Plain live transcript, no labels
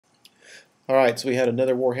Alright, so we had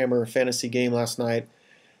another Warhammer fantasy game last night.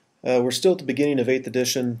 We're still at the beginning of 8th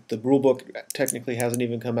edition. The rulebook technically hasn't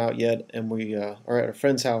even come out yet, and we are at a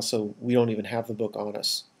friend's house, so we don't even have the book on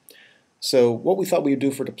us. So what we thought we would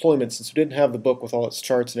do for deployment, since we didn't have the book with all its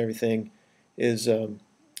charts and everything, is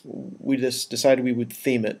we just decided we would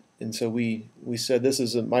theme it. And so we said this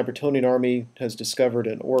is my Bretonnian army has discovered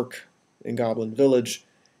an orc and goblin village,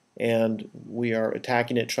 and we are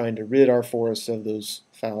attacking it, trying to rid our forest of those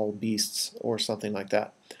foul beasts or something like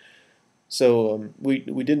that. So we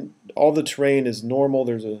didn't. All the terrain is normal.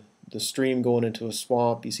 There's the stream going into a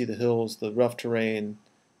swamp. You see the hills, the rough terrain,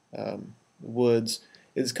 woods.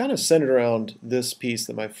 It's kind of centered around this piece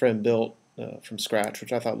that my friend built from scratch,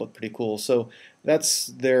 which I thought looked pretty cool. So that's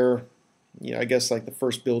their, I guess like the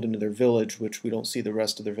first building of their village, which we don't see the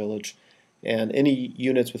rest of their village. And any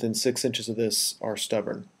units within 6 inches of this are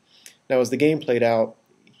stubborn. Now, as the game played out,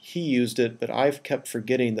 he used it, but I've kept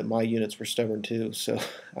forgetting that my units were stubborn too, so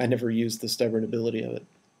I never used the stubborn ability of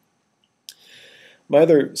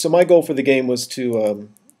it. So my goal for the game was to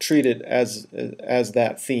treat it as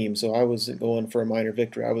that theme. So I wasn't going for a minor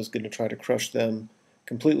victory. I was going to try to crush them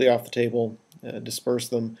completely off the table, disperse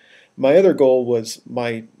them. My other goal was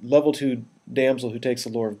my level 2 damsel who takes the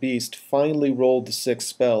lore of beast finally rolled the 6th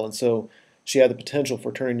spell, and so she had the potential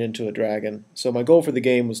for turning into a dragon. So my goal for the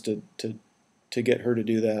game was to get her to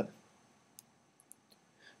do that.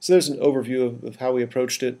 So there's an overview of how we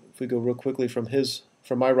approached it. If we go real quickly from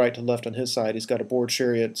my right to left on his side, he's got a board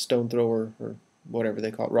chariot, stone thrower, or whatever they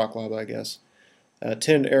call it, rock lava, I guess.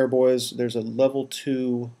 10 airboys. There's a level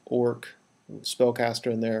 2 orc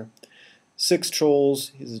spellcaster in there. 6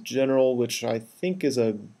 trolls. He's a general, which I think is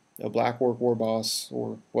a black orc war boss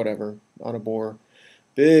or whatever on a boar.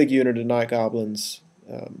 Big unit of night goblins.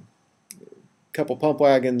 Couple pump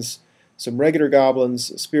wagons. Some regular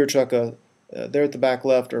goblins, spear chucka. There at the back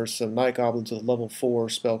left are some night goblins with a level 4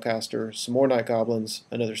 spellcaster, some more night goblins,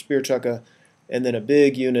 another spear chucka, and then a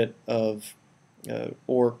big unit of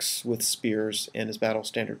orcs with spears and his battle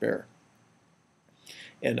standard bearer.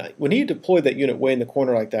 And when he deployed that unit way in the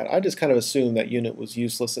corner like that, I just kind of assumed that unit was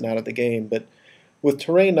useless and out of the game, but with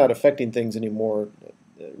terrain not affecting things anymore,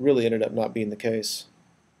 it really ended up not being the case.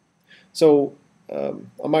 So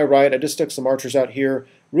on my right, I just stuck some archers out here.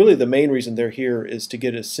 Really the main reason they're here is to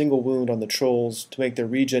get a single wound on the trolls to make their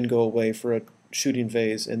regen go away for a shooting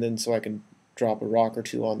phase, and then so I can drop a rock or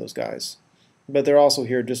two on those guys. But they're also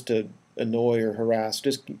here just to annoy or harass,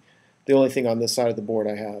 just the only thing on this side of the board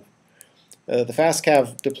I have. The fast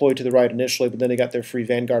cav deployed to the right initially, but then they got their free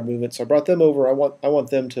vanguard movement, so I brought them over. I want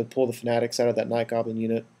them to pull the fanatics out of that night goblin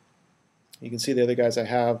unit. You can see the other guys I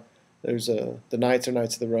have. There's the knights are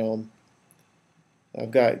knights of the realm.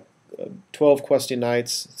 I've got 12 questing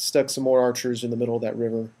knights, stuck some more archers in the middle of that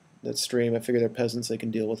river, that stream. I figure they're peasants, they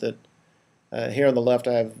can deal with it. Here on the left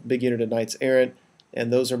I have a big unit of knights errant,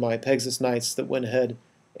 and those are my Pegasus knights that went ahead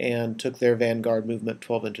and took their vanguard movement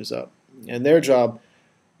 12 inches up. And their job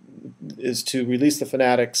is to release the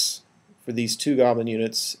fanatics for these 2 goblin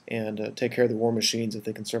units and take care of the war machines if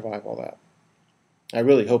they can survive all that. I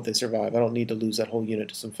really hope they survive. I don't need to lose that whole unit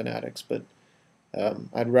to some fanatics, but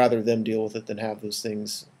I'd rather them deal with it than have those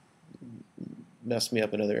things mess me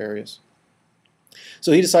up in other areas.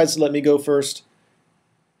 So he decides to let me go first.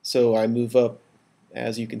 So I move up,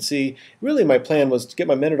 as you can see. Really my plan was to get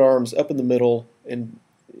my men-at-arms up in the middle and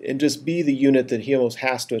just be the unit that he almost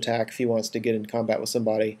has to attack if he wants to get in combat with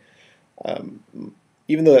somebody.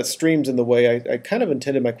 Even though that stream's in the way, I kind of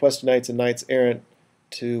intended my questing knights and knights errant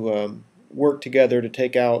to work together to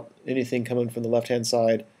take out anything coming from the left-hand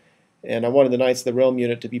side. And I wanted the Knights of the Realm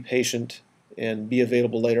unit to be patient and be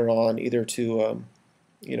available later on, either to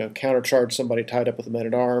countercharge somebody tied up with a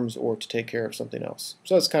men-at-arms or to take care of something else.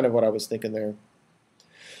 So that's kind of what I was thinking there.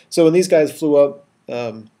 So when these guys flew up,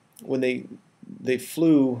 when they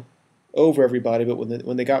flew over everybody, but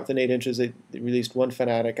when they got within 8 inches, they released one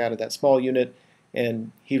fanatic out of that small unit,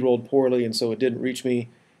 and he rolled poorly, and so it didn't reach me.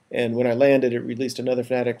 And when I landed, it released another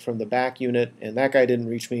fanatic from the back unit, and that guy didn't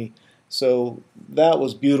reach me. So that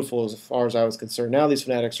was beautiful as far as I was concerned. Now these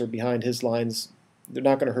fanatics are behind his lines. They're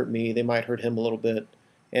not going to hurt me. They might hurt him a little bit.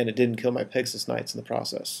 And it didn't kill my Pegasus Knights in the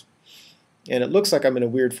process. And it looks like I'm in a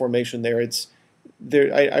weird formation there.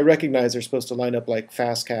 I recognize they're supposed to line up like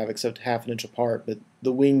fast cav, except half an inch apart, but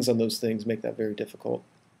the wings on those things make that very difficult.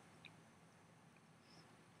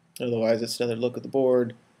 Otherwise, it's another look at the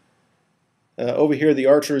board. Over here, the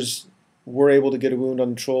archers were able to get a wound on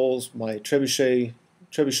the trolls. My trebuchets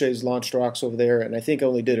launched rocks over there, and I think I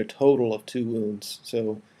only did a total of 2 wounds,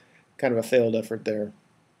 so kind of a failed effort there.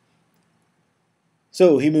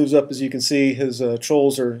 So he moves up, as you can see. His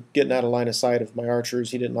trolls are getting out of line of sight of my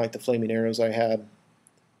archers. He didn't like the flaming arrows I had.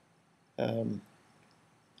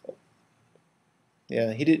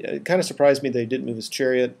 Yeah, he did. It kind of surprised me that he didn't move his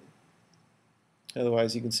chariot.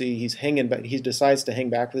 Otherwise, you can see he's hanging back. He decides to hang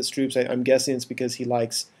back with his troops. I'm guessing it's because he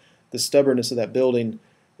likes the stubbornness of that building.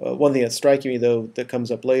 One thing that's striking me, though, that comes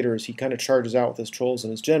up later is he kind of charges out with his trolls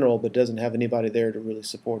and his general, but doesn't have anybody there to really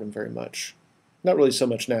support him very much. Not really so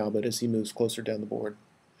much now, but as he moves closer down the board.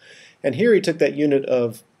 And here he took that unit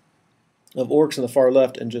of orcs on the far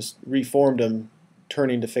left and just reformed them,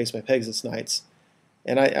 turning to face my Pegasus Knights.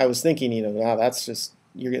 And I was thinking, wow, that's just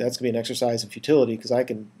that's going to be an exercise in futility, because I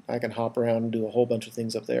can hop around and do a whole bunch of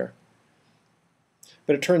things up there.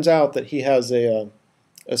 But it turns out that he has a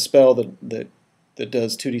spell that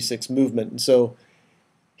does 2d6 movement, and so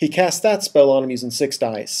he cast that spell on him using 6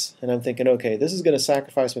 dice. And I'm thinking, okay, this is going to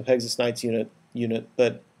sacrifice my Pegasus Knights unit,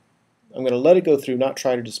 but I'm going to let it go through, not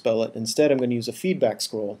try to dispel it. Instead, I'm going to use a feedback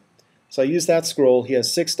scroll. So I use that scroll. He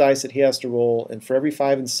has 6 dice that he has to roll, and for every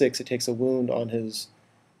 5 and 6, it takes a wound on his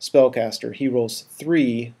spellcaster. He rolls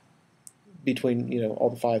 3 between all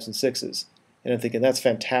the 5s and 6s. And I'm thinking, that's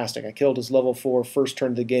fantastic. I killed his level 4 first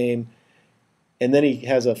turn of the game, and then he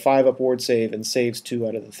has a 5-up ward save and saves 2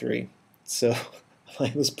 out of the 3. So,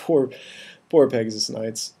 like, those poor Pegasus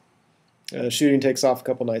Knights. Shooting takes off a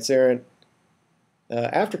couple Knights Errant.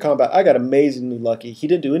 After combat, I got amazingly lucky. He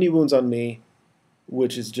didn't do any wounds on me,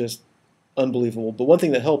 which is just unbelievable. But one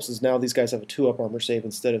thing that helps is now these guys have a 2-up armor save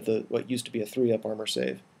instead of what used to be a 3-up armor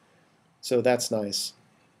save. So that's nice.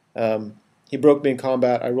 He broke me in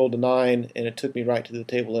combat. I rolled a 9, and it took me right to the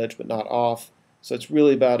table edge, but not off. So it's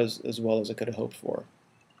really about as well as I could have hoped for.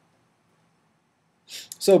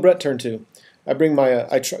 So Brett turn 2. I bring my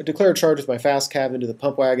declare a charge with my fast cav into the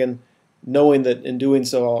pump wagon, knowing that in doing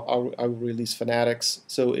so I'll release fanatics.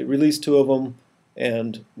 So it released 2 of them,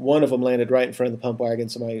 and one of them landed right in front of the pump wagon.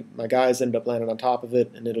 So my guys ended up landing on top of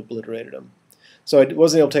it, and it obliterated them. So I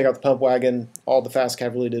wasn't able to take out the pump wagon. All the fast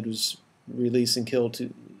cav really did was release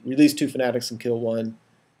 2 fanatics and kill 1.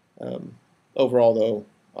 Overall, though,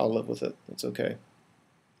 I'll live with it. It's okay.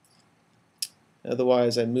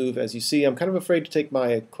 Otherwise, I move, as you see. I'm kind of afraid to take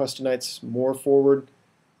my Question Knights more forward,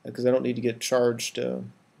 because I don't need to get charged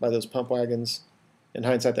by those pump wagons. In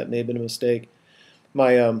hindsight, that may have been a mistake.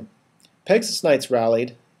 My Pegasus Knights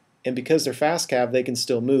rallied, and because they're fast cav, they can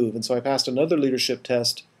still move. And so I passed another leadership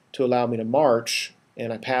test to allow me to march,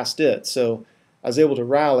 and I passed it. So I was able to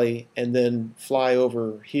rally and then fly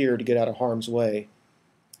over here to get out of harm's way.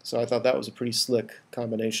 So I thought that was a pretty slick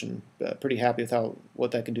combination. Pretty happy with what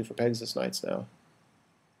that can do for Pegasus Knights now.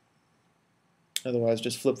 Otherwise,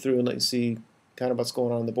 just flip through and let you see kind of what's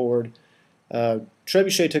going on the board.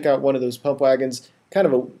 Trebuchet took out one of those pump wagons. Kind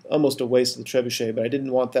of almost a waste of the Trebuchet, but I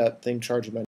didn't want that thing charging my